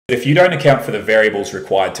If you don't account for the variables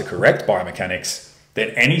required to correct biomechanics, then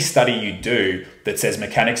any study you do that says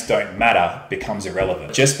mechanics don't matter becomes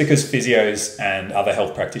irrelevant. Just because physios and other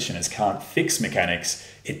health practitioners can't fix mechanics,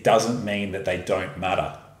 it doesn't mean that they don't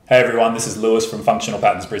matter. Hey everyone, this is Lewis from Functional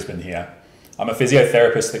Patterns Brisbane here. I'm a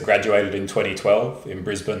physiotherapist that graduated in 2012 in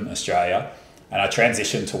Brisbane, Australia, and I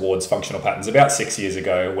transitioned towards functional patterns about 6 years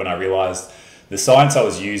ago when I realized the science I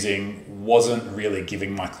was using wasn't really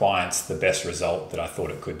giving my clients the best result that I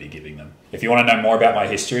thought it could be giving them. If you want to know more about my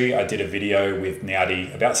history, I did a video with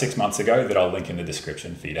Niadi about 6 months ago that I'll link in the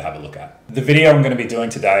description for you to have a look at. The video I'm going to be doing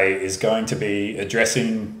today is going to be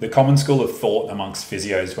addressing the common school of thought amongst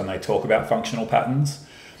physios when they talk about functional patterns,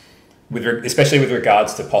 especially with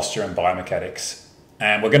regards to posture and biomechanics.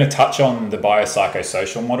 And we're going to touch on the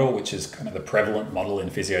biopsychosocial model, which is kind of the prevalent model in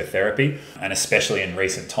physiotherapy, and especially in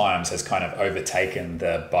recent times has kind of overtaken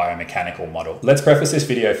the biomechanical model. Let's preface this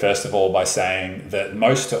video first of all by saying that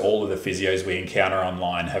most to all of the physios we encounter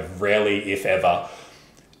online have rarely, if ever,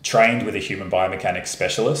 trained with a human biomechanics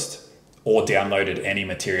specialist or downloaded any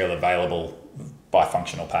material available by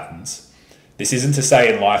functional patterns. This isn't to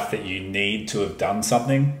say in life that you need to have done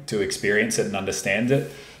something to experience it and understand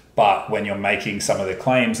it. But when you're making some of the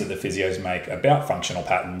claims that the physios make about functional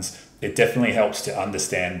patterns, it definitely helps to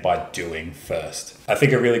understand by doing first. I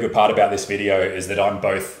think a really good part about this video is that I'm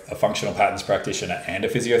both a functional patterns practitioner and a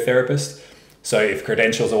physiotherapist. So if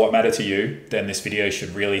credentials are what matter to you, then this video should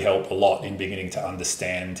really help a lot in beginning to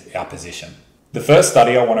understand our position. The first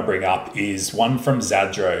study I want to bring up is one from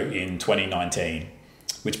Zadrow in 2019,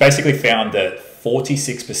 which basically found that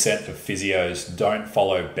 46% of physios don't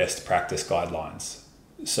follow best practice guidelines.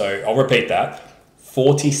 So I'll repeat that.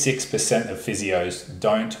 46% of physios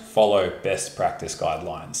don't follow best practice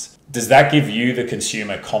guidelines. Does that give you, the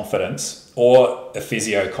consumer, confidence or a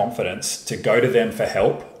physio confidence to go to them for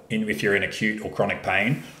help if you're in acute or chronic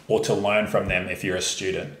pain, or to learn from them if you're a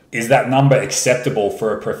student? Is that number acceptable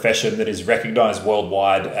for a profession that is recognized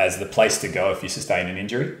worldwide as the place to go if you sustain an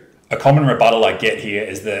injury? A common rebuttal I get here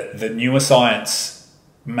is that the newer science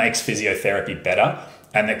makes physiotherapy better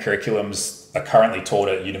and that curriculums are currently taught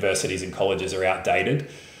at universities and colleges are outdated.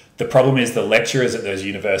 The problem is the lecturers at those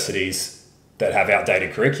universities that have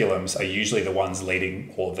outdated curriculums are usually the ones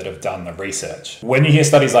leading or that have done the research. When you hear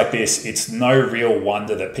studies like this, it's no real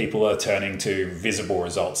wonder that people are turning to visible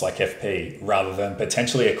results like FP rather than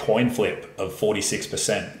potentially a coin flip of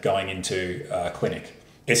 46% going into a clinic.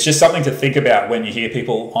 It's just something to think about when you hear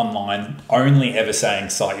people online only ever saying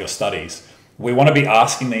cite your studies. We want to be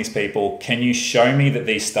asking these people, can you show me that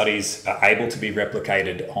these studies are able to be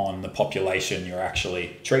replicated on the population you're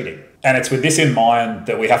actually treating? And it's with this in mind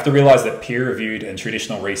that we have to realize that peer-reviewed and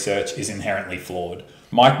traditional research is inherently flawed.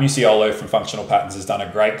 Mike Musiolo from Functional Patterns has done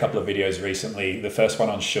a great couple of videos recently, the first one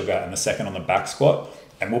on sugar and the second on the back squat.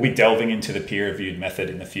 And we'll be delving into the peer-reviewed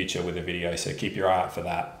method in the future with a video, so keep your eye out for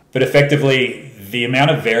that. But effectively, the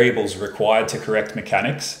amount of variables required to correct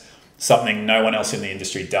mechanics, something no one else in the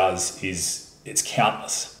industry does, it's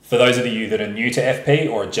countless. For those of you that are new to FP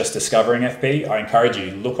or just discovering FP, I encourage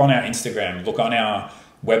you, look on our Instagram, look on our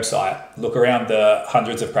website, look around the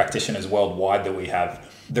hundreds of practitioners worldwide that we have.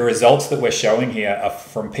 The results that we're showing here are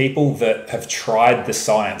from people that have tried the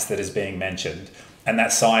science that is being mentioned, and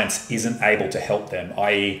that science isn't able to help them,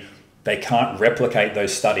 i.e. they can't replicate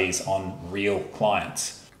those studies on real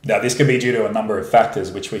clients. Now, this could be due to a number of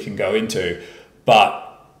factors which we can go into,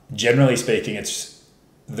 but generally speaking,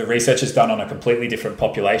 the research is done on a completely different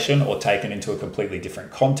population or taken into a completely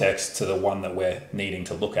different context to the one that we're needing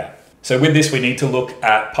to look at. So with this, we need to look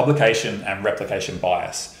at publication and replication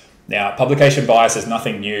bias. Now, publication bias is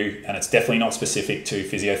nothing new, and it's definitely not specific to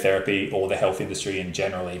physiotherapy or the health industry in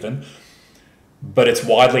general even, but it's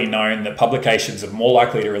widely known that publications are more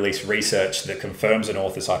likely to release research that confirms an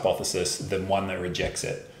author's hypothesis than one that rejects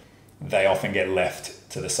it. They often get left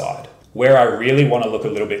to the side. Where I really want to look a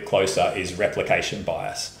little bit closer is replication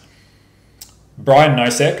bias. Brian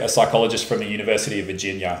Nosek, a psychologist from the University of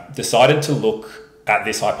Virginia, decided to look at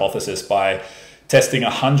this hypothesis by testing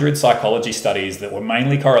 100 psychology studies that were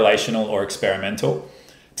mainly correlational or experimental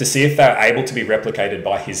to see if they were able to be replicated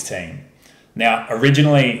by his team. Now,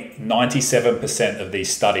 originally, 97% of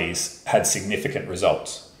these studies had significant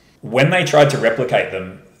results. When they tried to replicate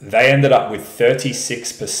them, they ended up with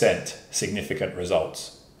 36% significant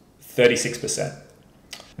results. 36%.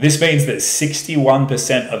 This means that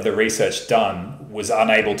 61% of the research done was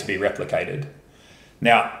unable to be replicated.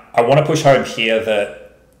 Now, I want to push home here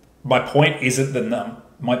that my point isn't that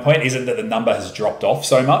the number has dropped off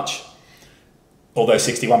so much, although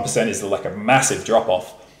 61% is like a massive drop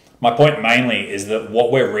off. My point mainly is that what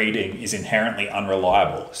we're reading is inherently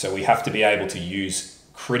unreliable, so we have to be able to use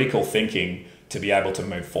critical thinking to be able to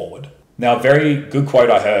move forward. Now, a very good quote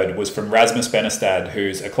I heard was from Rasmus Benestad,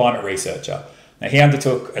 who's a climate researcher. Now, he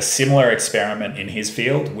undertook a similar experiment in his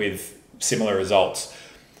field with similar results.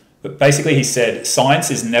 But basically he said,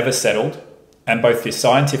 science is never settled, and both the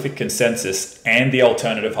scientific consensus and the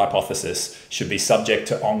alternative hypothesis should be subject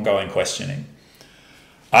to ongoing questioning.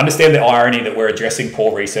 I understand the irony that we're addressing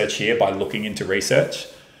poor research here by looking into research,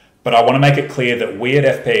 but I want to make it clear that we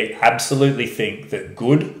at FP absolutely think that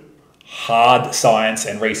good, hard science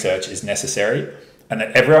and research is necessary, and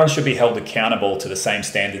that everyone should be held accountable to the same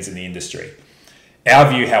standards in the industry.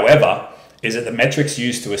 Our view, however, is that the metrics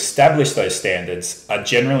used to establish those standards are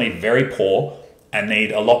generally very poor and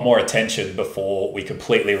need a lot more attention before we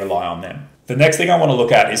completely rely on them. The next thing I want to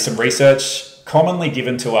look at is some research commonly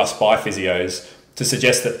given to us by physios to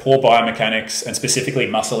suggest that poor biomechanics and specifically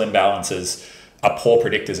muscle imbalances are poor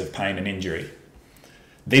predictors of pain and injury.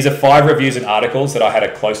 These are 5 reviews and articles that I had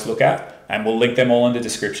a close look at, and we'll link them all in the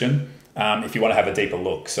description if you want to have a deeper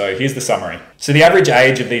look. So here's the summary. So the average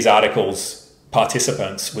age of these articles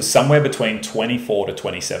participants was somewhere between 24 to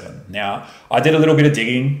 27. Now, I did a little bit of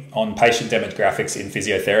digging on patient demographics in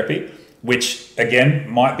physiotherapy, which again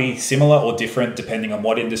might be similar or different depending on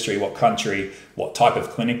what industry, what country, what type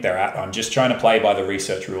of clinic they're at. I'm just trying to play by the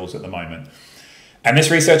research rules at the moment. And this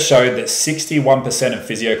research showed that 61% of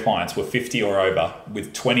physio clients were 50 or over,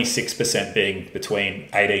 with 26% being between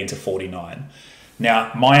 18 to 49.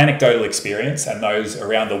 Now, my anecdotal experience and those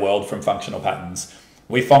around the world from functional patterns,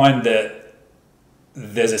 we find that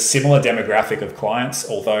there's a similar demographic of clients,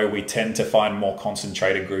 although we tend to find more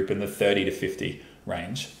concentrated group in the 30 to 50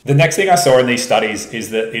 range. The next thing I saw in these studies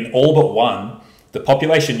is that in all but one, the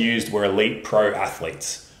population used were elite pro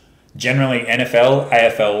athletes, generally NFL,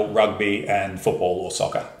 AFL, rugby, and football or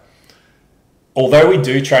soccer. Although we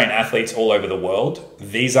do train athletes all over the world,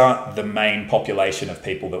 these aren't the main population of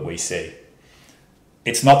people that we see.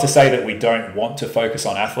 It's not to say that we don't want to focus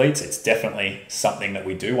on athletes. It's definitely something that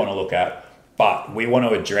we do want to look at. But we want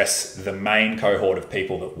to address the main cohort of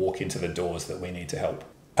people that walk into the doors that we need to help.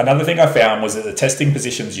 Another thing I found was that the testing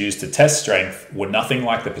positions used to test strength were nothing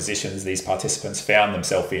like the positions these participants found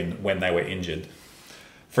themselves in when they were injured.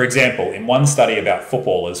 For example, in one study about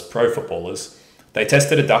footballers, pro footballers, they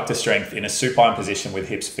tested adductor strength in a supine position with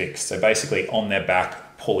hips fixed, so basically on their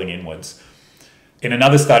back, pulling inwards. In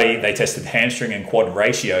another study, they tested hamstring and quad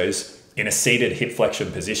ratios in a seated hip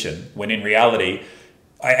flexion position, when in reality,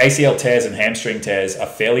 ACL tears and hamstring tears are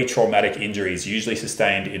fairly traumatic injuries usually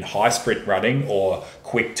sustained in high sprint running or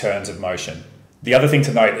quick turns of motion. The other thing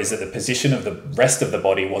to note is that the position of the rest of the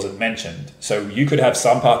body wasn't mentioned. So you could have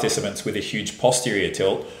some participants with a huge posterior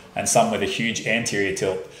tilt and some with a huge anterior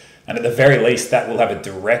tilt. And at the very least, that will have a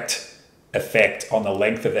direct effect on the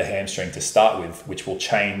length of the hamstring to start with, which will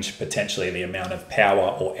change potentially the amount of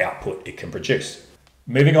power or output it can produce.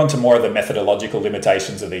 Moving on to more of the methodological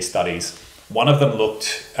limitations of these studies. One of them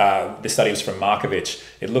looked, this study was from Markovic,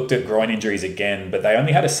 it looked at groin injuries again, but they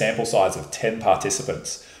only had a sample size of 10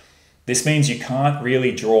 participants. This means you can't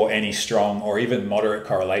really draw any strong or even moderate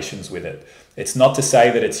correlations with it. It's not to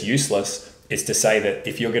say that it's useless, it's to say that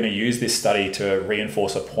if you're going to use this study to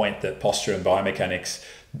reinforce a point that posture and biomechanics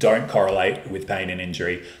don't correlate with pain and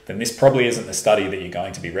injury, then this probably isn't the study that you're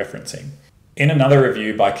going to be referencing. In another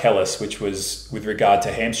review by Kellis, which was with regard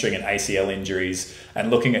to hamstring and ACL injuries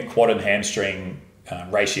and looking at quad and hamstring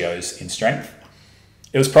ratios in strength,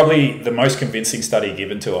 it was probably the most convincing study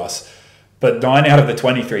given to us, but 9 out of the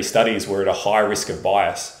 23 studies were at a high risk of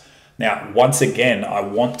bias. Now, once again, I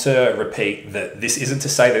want to repeat that this isn't to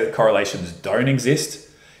say that correlations don't exist,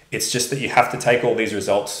 it's just that you have to take all these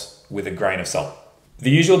results with a grain of salt.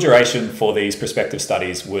 The usual duration for these prospective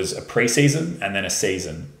studies was a pre-season and then a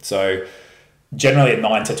season. So generally a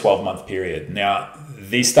 9 to 12 month period. Now,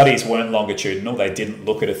 these studies weren't longitudinal. They didn't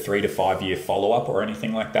look at a 3 to 5 year follow-up or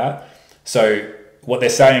anything like that. So what they're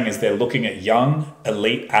saying is they're looking at young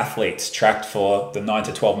elite athletes tracked for the 9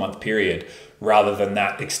 to 12 month period rather than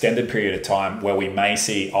that extended period of time where we may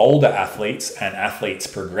see older athletes and athletes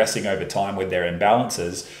progressing over time with their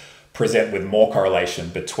imbalances present with more correlation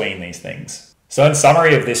between these things. So in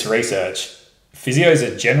summary of this research, physios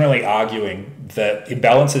are generally arguing that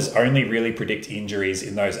imbalances only really predict injuries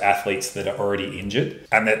in those athletes that are already injured,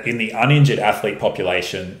 and that in the uninjured athlete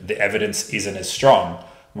population, the evidence isn't as strong,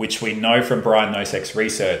 which we know from Brian Nosek's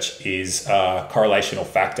research is a correlational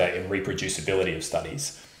factor in reproducibility of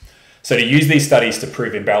studies. So to use these studies to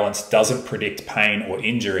prove imbalance doesn't predict pain or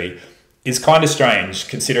injury is kind of strange,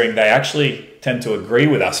 considering they actually tend to agree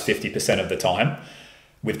with us 50% of the time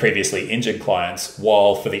with previously injured clients,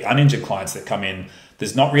 while for the uninjured clients that come in,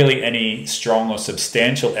 there's not really any strong or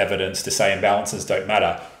substantial evidence to say imbalances don't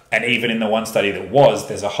matter. And even in the one study that was,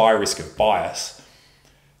 there's a high risk of bias.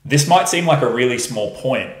 This might seem like a really small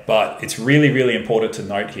point, but it's really, really important to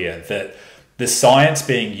note here that the science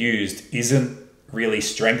being used isn't really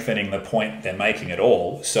strengthening the point they're making at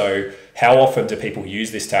all. So how often do people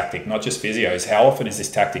use this tactic? Not just physios, how often is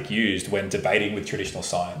this tactic used when debating with traditional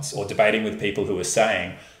science or debating with people who are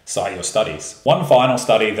saying, cite your studies? One final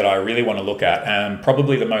study that I really want to look at, and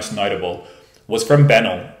probably the most notable, was from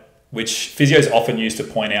Bennell, which physios often use to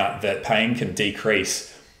point out that pain can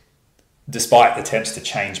decrease despite attempts to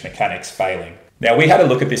change mechanics failing. Now, we had a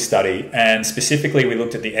look at this study, and specifically we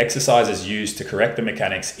looked at the exercises used to correct the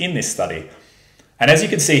mechanics in this study. And as you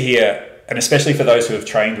can see here, and especially for those who have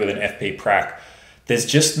trained with an FP prac, there's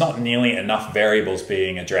just not nearly enough variables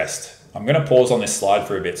being addressed. I'm going to pause on this slide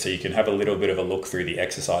for a bit so you can have a little bit of a look through the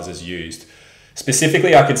exercises used.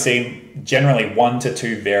 Specifically, I can see generally 1 to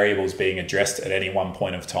 2 variables being addressed at any one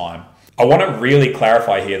point of time. I want to really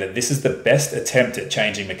clarify here that this is the best attempt at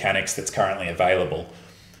changing mechanics that's currently available.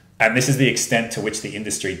 And this is the extent to which the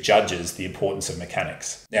industry judges the importance of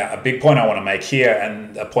mechanics. Now, a big point I want to make here,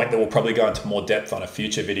 and a point that we'll probably go into more depth on a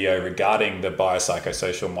future video regarding the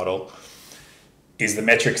biopsychosocial model, is the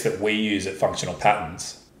metrics that we use at Functional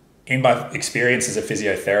Patterns. In my experience as a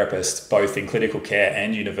physiotherapist, both in clinical care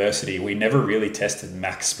and university, we never really tested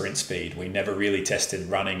max sprint speed. We never really tested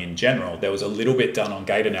running in general. There was a little bit done on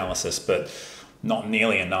gait analysis, but not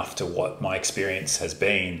nearly enough to what my experience has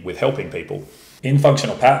been with helping people. In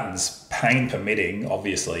Functional Patterns, pain permitting,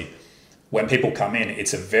 obviously, when people come in,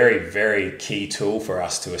 it's a very, very key tool for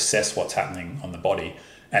us to assess what's happening on the body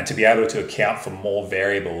and to be able to account for more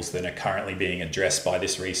variables than are currently being addressed by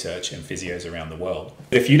this research and physios around the world.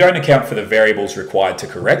 If you don't account for the variables required to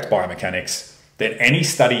correct biomechanics, then any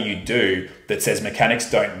study you do that says mechanics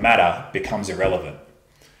don't matter becomes irrelevant.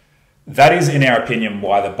 That is, in our opinion,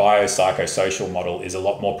 why the biopsychosocial model is a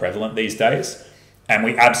lot more prevalent these days. And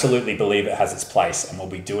we absolutely believe it has its place, and we'll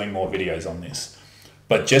be doing more videos on this.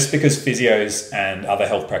 But just because physios and other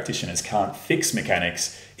health practitioners can't fix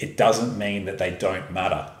mechanics, it doesn't mean that they don't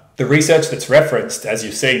matter. The research that's referenced, as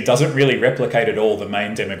you've seen, doesn't really replicate at all the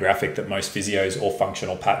main demographic that most physios or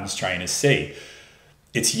functional patterns trainers see.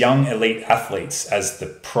 It's young elite athletes as the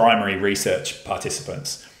primary research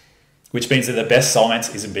participants, which means that the best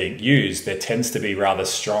science isn't being used. There tends to be rather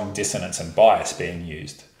strong dissonance and bias being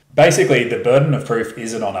used. Basically, the burden of proof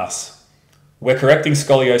isn't on us. We're correcting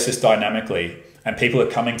scoliosis dynamically, and people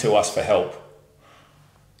are coming to us for help.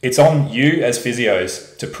 It's on you as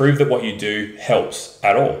physios to prove that what you do helps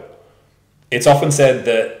at all. It's often said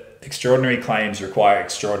that extraordinary claims require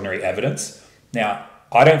extraordinary evidence. Now,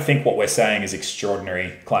 I don't think what we're saying is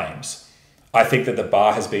extraordinary claims. I think that the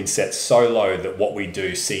bar has been set so low that what we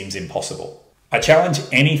do seems impossible. I challenge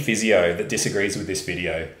any physio that disagrees with this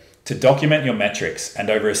video to document your metrics and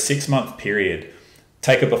over a 6-month period,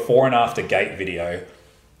 take a before and after gait video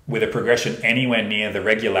with a progression anywhere near the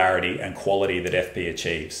regularity and quality that FP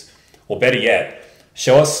achieves. Or better yet,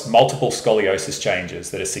 show us multiple scoliosis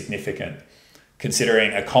changes that are significant,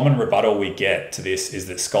 considering a common rebuttal we get to this is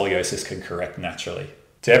that scoliosis can correct naturally.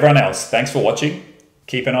 To everyone else, thanks for watching.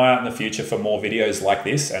 Keep an eye out in the future for more videos like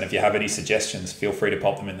this, and if you have any suggestions, feel free to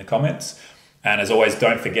pop them in the comments. And as always,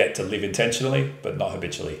 don't forget to live intentionally, but not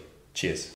habitually. Cheers.